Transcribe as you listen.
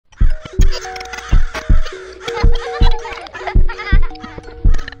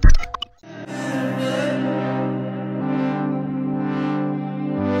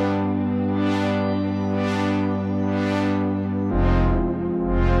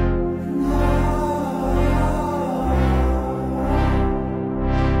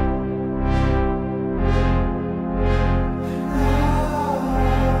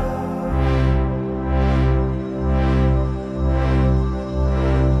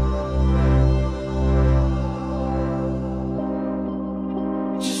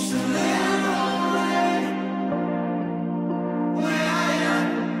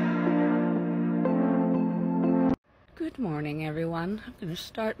everyone. I'm going to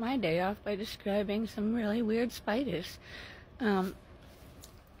start my day off by describing some really weird spiders. Let's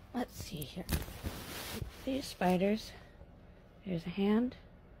see here. These spiders, here's a hand.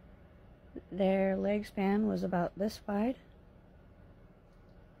 Their leg span was about this wide.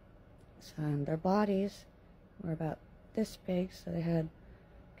 So their bodies were about this big, so they had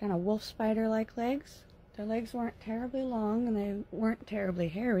kind of wolf spider-like legs. Their legs weren't terribly long and they weren't terribly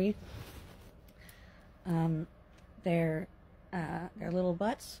hairy. Their little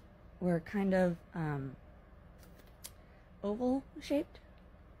butts were kind of oval shaped,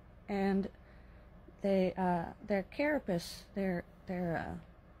 and their carapace, that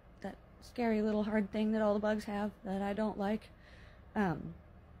scary little hard thing that all the bugs have that I don't like,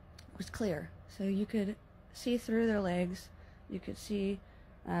 was clear, so you could see through their legs. You could see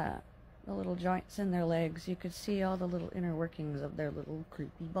the little joints in their legs. You could see all the little inner workings of their little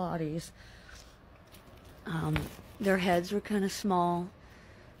creepy bodies. Their heads were kind of small.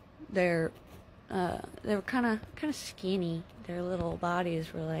 They were kind of skinny. Their little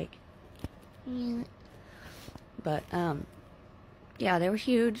bodies were like, but yeah, they were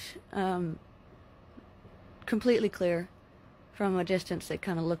huge. Completely clear. From a distance, they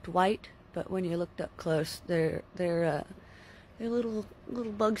kind of looked white, but when you looked up close, their little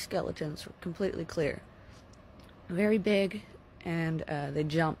bug skeletons were completely clear. Very big, and they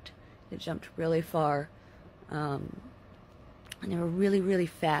jumped. They jumped really far. And they were really, really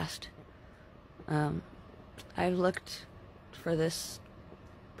fast. I looked for this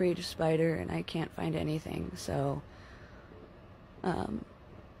breed of spider and I can't find anything, so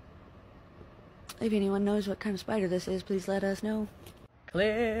if anyone knows what kind of spider this is, please let us know.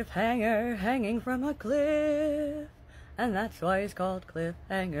 Cliffhanger, hanging from a cliff, and that's why it's called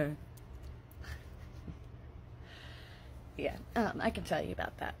Cliffhanger. Yeah, I can tell you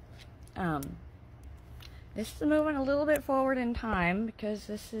about that. This is moving a little bit forward in time because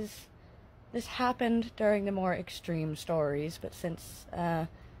this happened during the more extreme stories, but since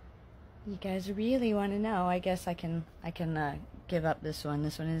you guys really want to know, I guess I can give up this one.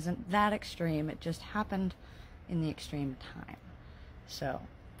 This one isn't that extreme. It just happened in the extreme time. So,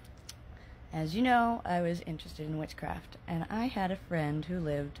 as you know, I was interested in witchcraft, and I had a friend who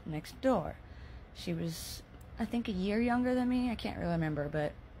lived next door. She was, I think, a year younger than me. I can't really remember,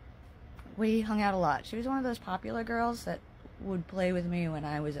 but we hung out a lot. She was one of those popular girls that would play with me when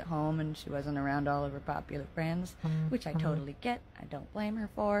I was at home and she wasn't around all of her popular friends, which I totally get. I don't blame her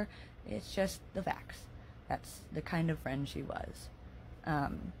for. It's just the facts. That's the kind of friend she was.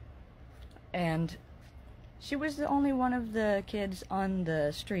 And she was the only one of the kids on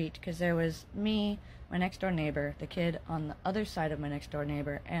the street, because there was me, my next door neighbor, the kid on the other side of my next door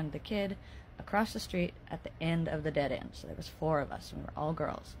neighbor, and the kid across the street at the end of the dead end. So there was 4 of us, and we were all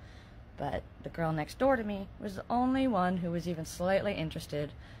girls. But the girl next door to me was the only one who was even slightly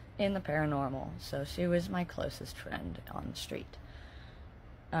interested in the paranormal, so she was my closest friend on the street.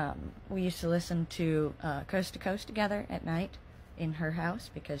 We used to listen to Coast to Coast together at night in her house,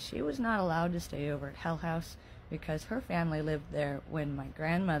 because she was not allowed to stay over at Hell House because her family lived there when my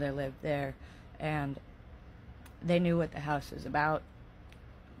grandmother lived there, and they knew what the house was about.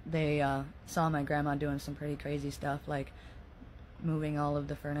 They saw my grandma doing some pretty crazy stuff, like moving all of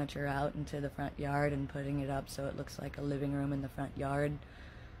the furniture out into the front yard and putting it up so it looks like a living room in the front yard.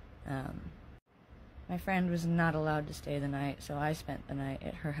 My friend was not allowed to stay the night, so I spent the night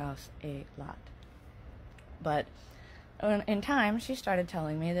at her house a lot. But in time, she started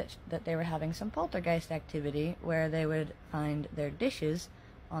telling me that they were having some poltergeist activity where they would find their dishes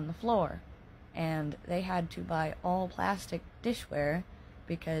on the floor, and they had to buy all plastic dishware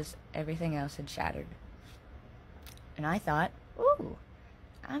because everything else had shattered. And I thought, ooh,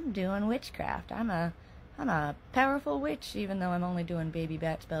 I'm doing witchcraft. I'm a powerful witch, even though I'm only doing baby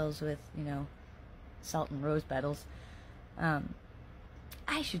bat spells with, salt and rose petals.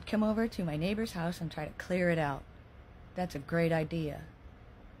 I should come over to my neighbor's house and try to clear it out. That's a great idea.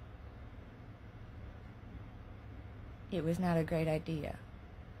 It was not a great idea.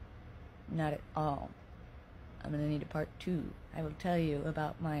 Not at all. I'm gonna need a part 2. I will tell you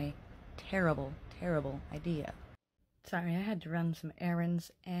about my terrible, terrible idea. Sorry, I had to run some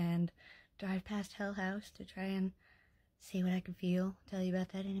errands and drive past Hell House to try and see what I could feel. Tell you about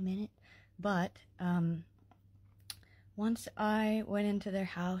that in a minute. But, once I went into their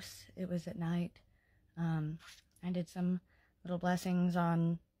house, it was at night. I did some little blessings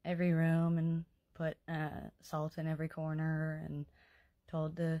on every room and put salt in every corner and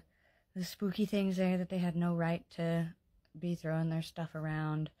told the spooky things there that they had no right to be throwing their stuff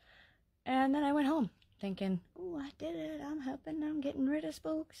around. And then I went home thinking, ooh, I did it. I'm helping. I'm getting rid of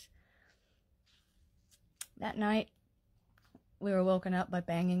spooks. That night, we were woken up by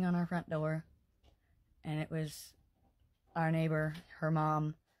banging on our front door, and it was our neighbor, her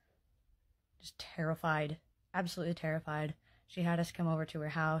mom, just terrified, absolutely terrified. She had us come over to her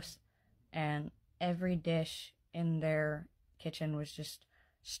house, and every dish in their kitchen was just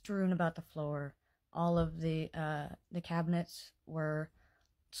strewn about the floor. All of the cabinets were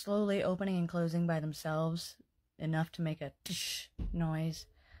slowly opening and closing by themselves, enough to make a tsh noise.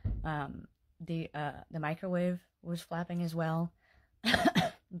 The microwave was flapping as well,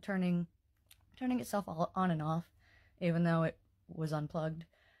 turning itself all on and off, even though it was unplugged.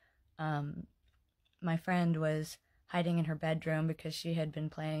 My friend was hiding in her bedroom because she had been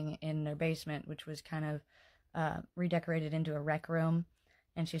playing in their basement, which was kind of redecorated into a rec room,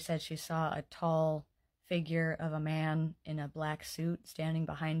 and she said she saw a tall figure of a man in a black suit standing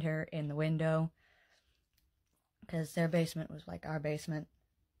behind her in the window, because their basement was like our basement.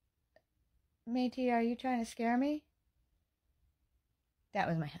 Matey, are you trying to scare me? That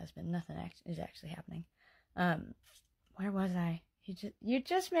was my husband. Nothing is actually happening. Where was I? You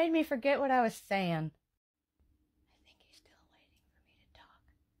just made me forget what I was saying. I think he's still waiting for me to talk.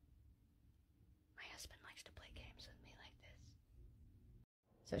 My husband likes to play games with me like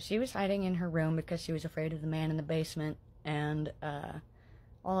this. So she was hiding in her room because she was afraid of the man in the basement and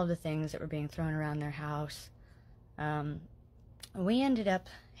all of the things that were being thrown around their house. We ended up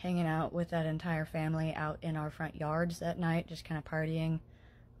hanging out with that entire family out in our front yards that night, just kind of partying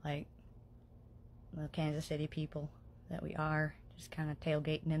like the Kansas City people that we are, just kind of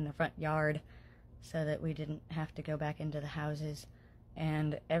tailgating in the front yard so that we didn't have to go back into the houses.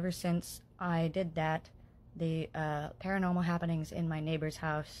 And ever since I did that, the paranormal happenings in my neighbor's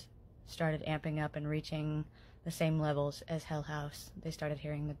house started amping up and reaching the same levels as Hell House. They started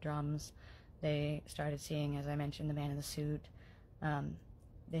hearing the drums. They started seeing, as I mentioned, the man in the suit.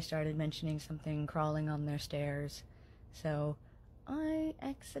 They started mentioning something crawling on their stairs. So I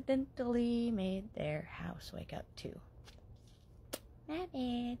accidentally made their house wake up too. My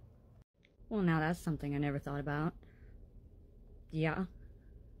bad. Well, now that's something I never thought about. Yeah,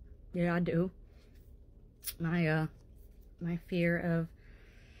 I do. My fear of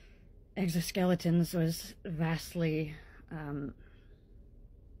exoskeletons was vastly, not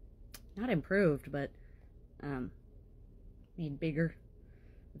improved, but, made bigger,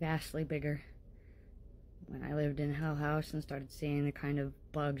 vastly bigger, when I lived in Hell House and started seeing the kind of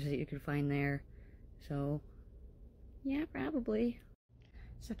bugs that you could find there. So, yeah, probably.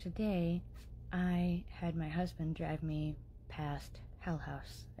 So today, I had my husband drive me past Hell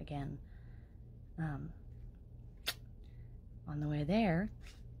House again. On the way there,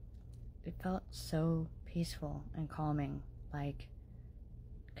 it felt so peaceful and calming, like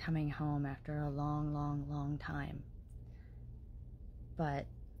coming home after a long time. But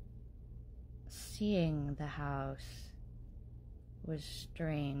seeing the house was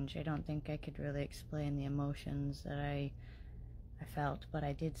strange. I don't think I could really explain the emotions that I felt, but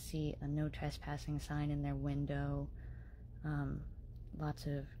I did see a no trespassing sign in their window, lots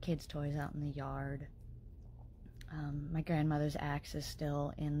of kids' toys out in the yard. My grandmother's axe is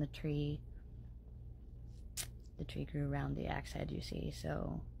still in the tree. The tree grew around the axe head, you see,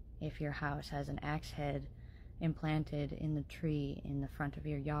 so if your house has an axe head implanted in the tree in the front of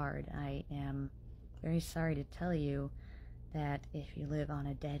your yard, I am very sorry to tell you that if you live on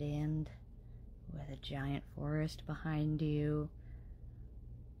a dead end with a giant forest behind you,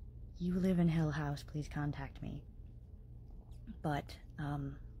 you live in Hell House, please contact me. But,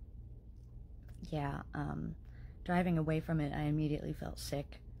 driving away from it, I immediately felt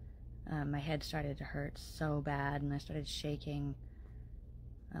sick. My head started to hurt so bad, and I started shaking.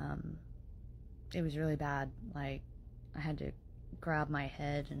 It was really bad. Like, I had to grab my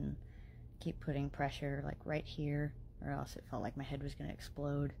head and keep putting pressure, like, right here, or else it felt like my head was going to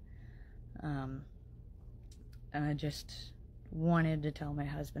explode. And I just wanted to tell my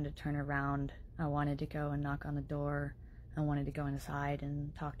husband to turn around. I wanted to go and knock on the door. I wanted to go inside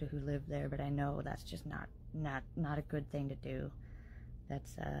and talk to who lived there, but I know that's just not a good thing to do.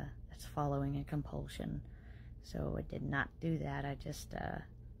 That's following a compulsion. So I did not do that. I just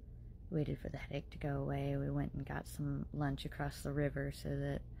waited for the headache to go away. We went and got some lunch across the river so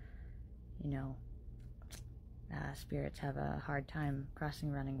that, spirits have a hard time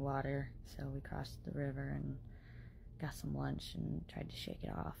crossing running water. So we crossed the river and got some lunch and tried to shake it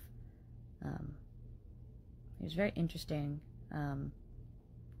off. It was very interesting.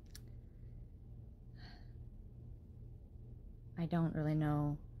 I don't really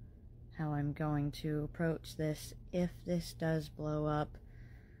know how I'm going to approach this if this does blow up,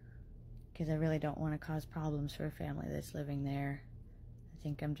 because I really don't want to cause problems for a family that's living there.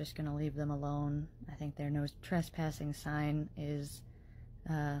 think I'm just gonna leave them alone. I think their no trespassing sign is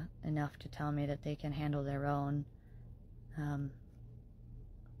enough to tell me that they can handle their own. I'm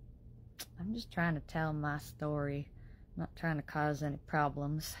just trying to tell my story, not trying to cause any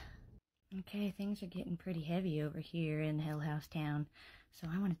problems. Okay, things are getting pretty heavy over here in Hell House Town, so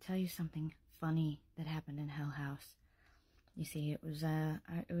I want to tell you something funny that happened in Hell House. You see, it was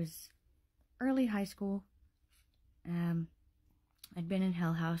early high school. I'd been in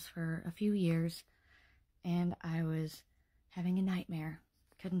Hell House for a few years, and I was having a nightmare.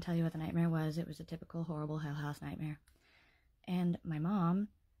 Couldn't tell you what the nightmare was. It was a typical horrible Hell House nightmare. And my mom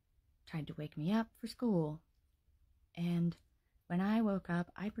tried to wake me up for school. And when I woke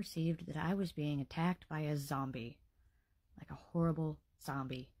up, I perceived that I was being attacked by a zombie. Like a horrible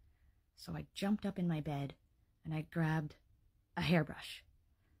zombie. So I jumped up in my bed, and I grabbed a hairbrush.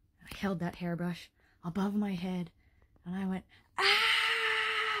 I held that hairbrush above my head, and I went,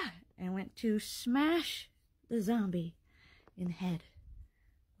 ah! And went to smash the zombie in the head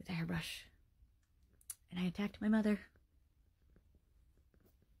with a hairbrush. And I attacked my mother.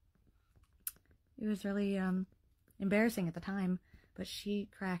 It was really embarrassing at the time, but she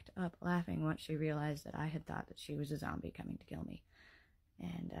cracked up laughing once she realized that I had thought that she was a zombie coming to kill me.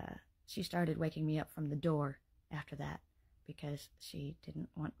 And she started waking me up from the door after that, because she didn't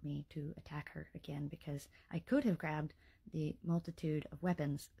want me to attack her again, because I could have grabbed the multitude of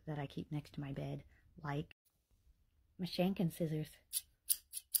weapons that I keep next to my bed, like my shanking scissors.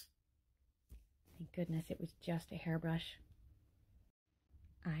 Thank goodness it was just a hairbrush.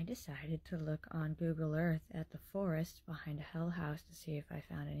 I decided to look on Google Earth at the forest behind a Hell House to see if I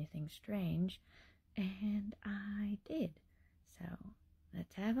found anything strange, and I did. So,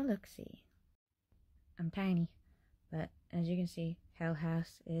 let's have a look-see. I'm tiny, but as you can see, Hell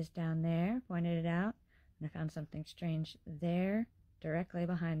House is down there, pointed it out, and I found something strange there, directly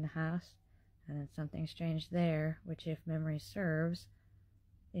behind the house, and then something strange there, which, if memory serves,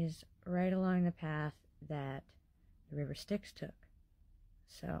 is right along the path that the River Styx took.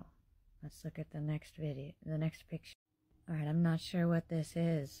 So, let's look at the next picture. Alright, I'm not sure what this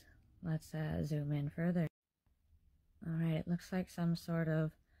is. Let's zoom in further. Alright, it looks like some sort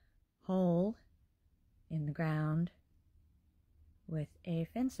of hole in the ground with a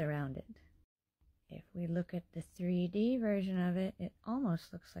fence around it. If we look at the 3D version of it, it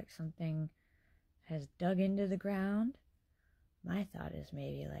almost looks like something has dug into the ground. My thought is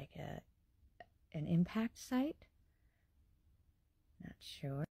maybe like an impact site. Not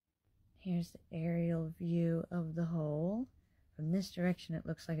sure. Here's the aerial view of the hole. From this direction it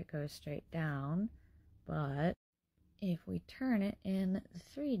looks like it goes straight down, but if we turn it in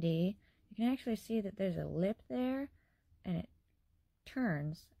the 3D, you can actually see that there's a lip there, and it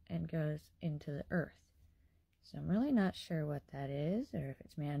turns and goes into the earth. So I'm really not sure what that is, or if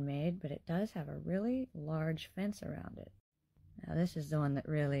it's man-made, but it does have a really large fence around it. Now this is the one that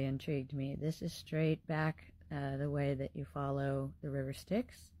really intrigued me. This is straight back the way that you follow the River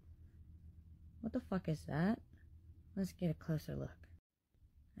Styx. What the fuck is that? Let's get a closer look.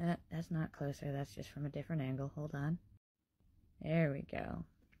 That's not closer, that's just from a different angle. Hold on. There we go.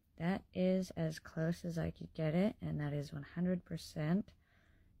 That is as close as I could get it, and that is 100%.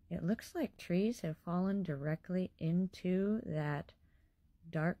 It looks like trees have fallen directly into that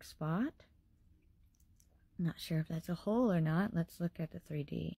dark spot. Not sure if that's a hole or not. Let's look at the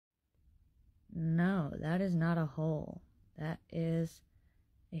 3D. No, that is not a hole. That is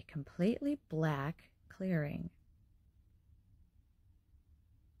a completely black clearing.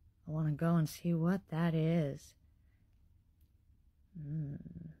 I want to go and see what that is.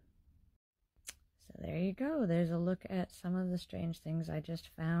 So there you go. There's a look at some of the strange things I just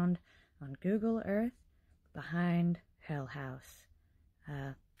found on Google Earth behind Hell House.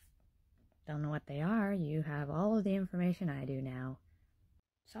 Don't know what they are. You have all of the information I do now.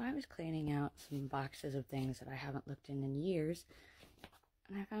 So I was cleaning out some boxes of things that I haven't looked in years,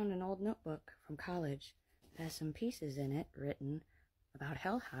 and I found an old notebook from college that has some pieces in it written about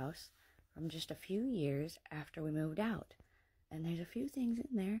Hell House from just a few years after we moved out. And there's a few things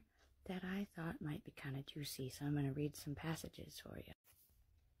in there that I thought might be kind of juicy, so I'm going to read some passages for you.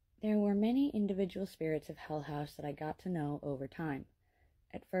 There were many individual spirits of Hell House that I got to know over time.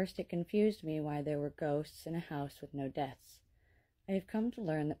 At first it confused me why there were ghosts in a house with no deaths. I have come to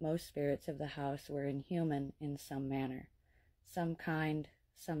learn that most spirits of the house were inhuman in some manner. Some kind,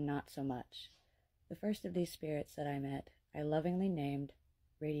 some not so much. The first of these spirits that I met, I lovingly named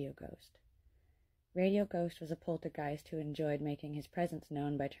Radio Ghost. Radio Ghost was a poltergeist who enjoyed making his presence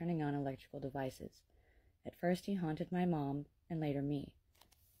known by turning on electrical devices. At first he haunted my mom, and later me.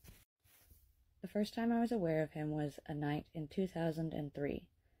 The first time I was aware of him was a night in 2003.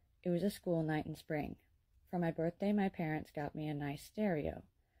 It was a school night in spring. For my birthday, my parents got me a nice stereo.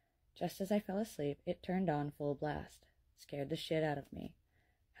 Just as I fell asleep, it turned on full blast. Scared the shit out of me.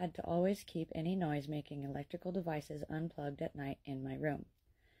 Had to always keep any noise-making electrical devices unplugged at night in my room.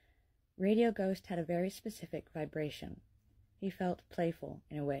 Radio Ghost had a very specific vibration. He felt playful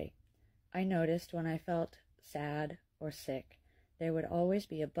in a way. I noticed when I felt sad or sick, there would always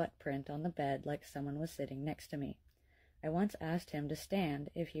be a butt print on the bed like someone was sitting next to me. I once asked him to stand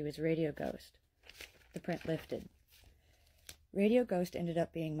if he was Radio Ghost. The print lifted. Radio Ghost ended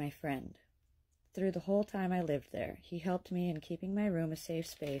up being my friend. Through the whole time I lived there, he helped me in keeping my room a safe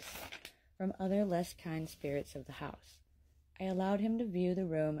space from other less kind spirits of the house. I allowed him to view the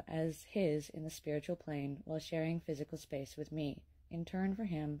room as his in the spiritual plane while sharing physical space with me, in turn for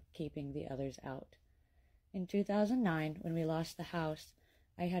him keeping the others out. In 2009, when we lost the house,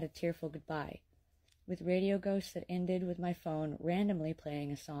 I had a tearful goodbye, with Radio Ghost that ended with my phone randomly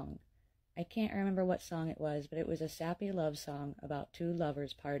playing a song. I can't remember what song it was, but it was a sappy love song about two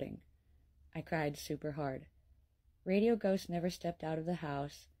lovers parting. I cried super hard. Radio Ghost never stepped out of the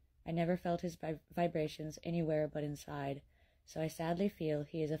house. I never felt his vibrations anywhere but inside, so I sadly feel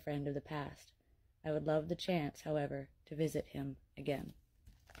he is a friend of the past. I would love the chance, however, to visit him again.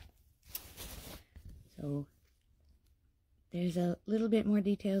 So, there's a little bit more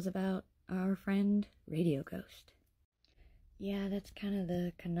details about our friend Radio Ghost. Yeah, that's kind of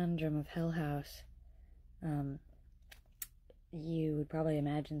the conundrum of Hell House. You would probably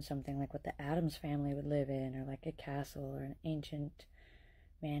imagine something like what the Addams family would live in, or like a castle or an ancient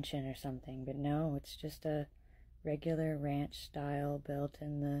mansion or something, but no, it's just a regular ranch style built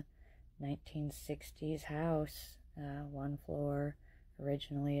in the 1960s house, one floor.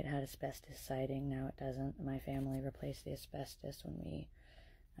 Originally it had asbestos siding, now it doesn't. My family replaced the asbestos when we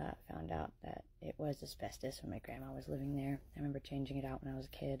found out that it was asbestos when my grandma was living there. I remember changing it out when I was a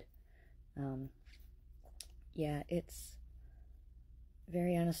kid. Yeah, it's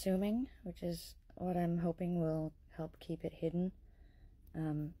very unassuming, which is what I'm hoping will help keep it hidden.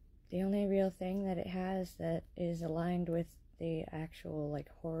 The only real thing that it has that is aligned with the actual like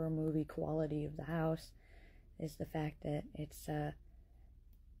horror movie quality of the house is the fact that it's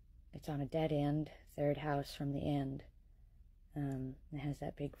on a dead end, third house from the end. It has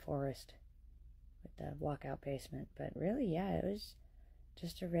that big forest with the walkout basement. But really, yeah, it was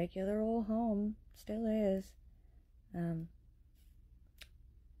just a regular old home. Still is.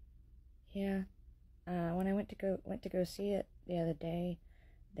 Yeah. When I went to go see it the other day,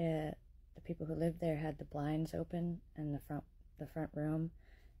 the people who lived there had the blinds open in the front room,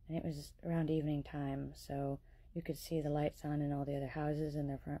 and it was around evening time, so you could see the lights on in all the other houses in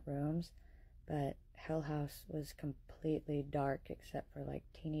their front rooms, but Hell House was completely dark except for like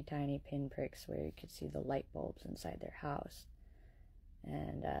teeny tiny pinpricks where you could see the light bulbs inside their house.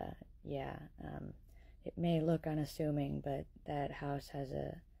 And it may look unassuming, but that house has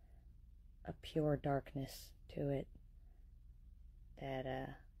a pure darkness to it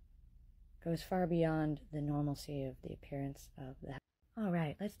that goes far beyond the normalcy of the appearance of the house.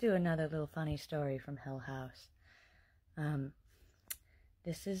 Alright, let's do another little funny story from Hell House.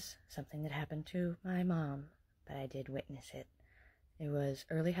 This is something that happened to my mom, but I did witness it. It was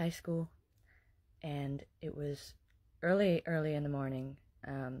early high school, and it was early in the morning,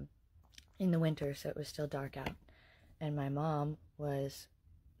 in the winter, so it was still dark out. And my mom was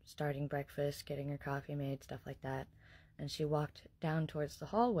starting breakfast, getting her coffee made, stuff like that. And she walked down towards the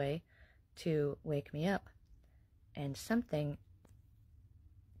hallway to wake me up. And something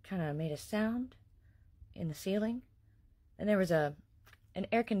kind of made a sound in the ceiling. And there was an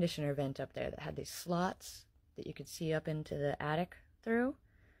air conditioner vent up there that had these slots that you could see up into the attic through.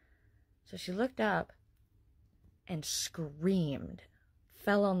 So she looked up and screamed,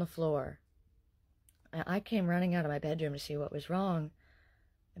 fell on the floor. And I came running out of my bedroom to see what was wrong.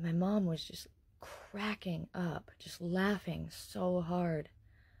 And my mom was just cracking up, just laughing so hard.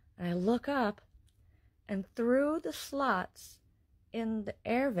 And I look up, and through the slots in the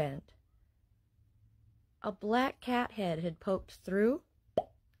air vent, a black cat head had poked through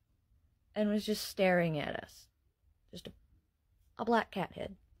and was just staring at us. Just a black cat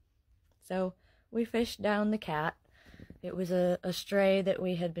head. So we fished down the cat. It was a stray that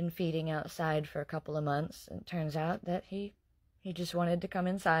we had been feeding outside for a couple of months, and it turns out that he just wanted to come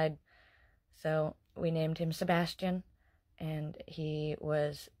inside. So we named him Sebastian, and he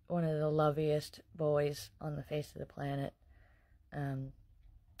was one of the loveliest boys on the face of the planet.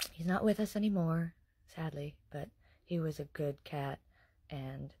 He's not with us anymore, sadly, but he was a good cat,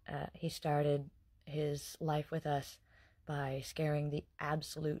 and he started his life with us by scaring the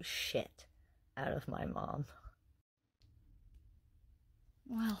absolute shit out of my mom.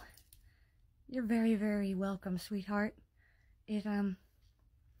 Well, you're very, very welcome, sweetheart. It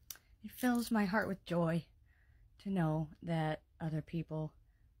fills my heart with joy to know that other people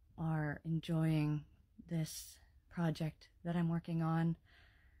are enjoying this project that I'm working on.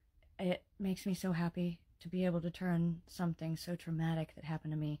 It makes me so happy to be able to turn something so traumatic that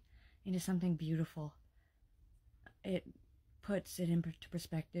happened to me into something beautiful. It puts it into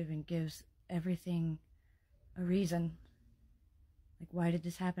perspective and gives everything a reason. Like, why did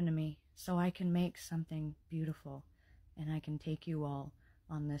this happen to me? So I can make something beautiful, and I can take you all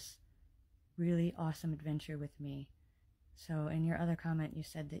on this really awesome adventure with me. So in your other comment, you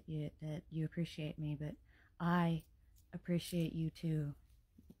said that you appreciate me, but I appreciate you too.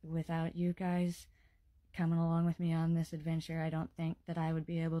 Without you guys coming along with me on this adventure, I don't think that I would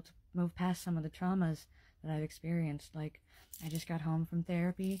be able to move past some of the traumas that I've experienced. Like, I just got home from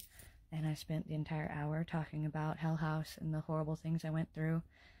therapy, and I spent the entire hour talking about Hell House and the horrible things I went through,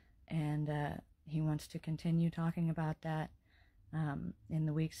 and he wants to continue talking about that in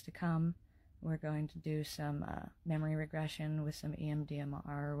the weeks to come. We're going to do some memory regression with some EMDR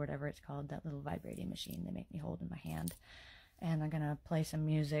or whatever it's called, that little vibrating machine they make me hold in my hand. And I'm going to play some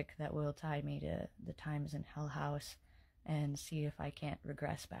music that will tie me to the times in Hell House and see if I can't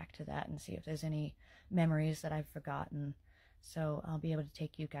regress back to that and see if there's any memories that I've forgotten. So I'll be able to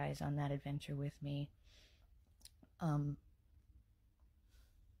take you guys on that adventure with me.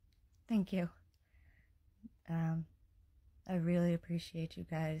 Thank you. I really appreciate you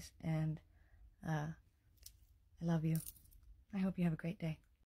guys, and I love you. I hope you have a great day.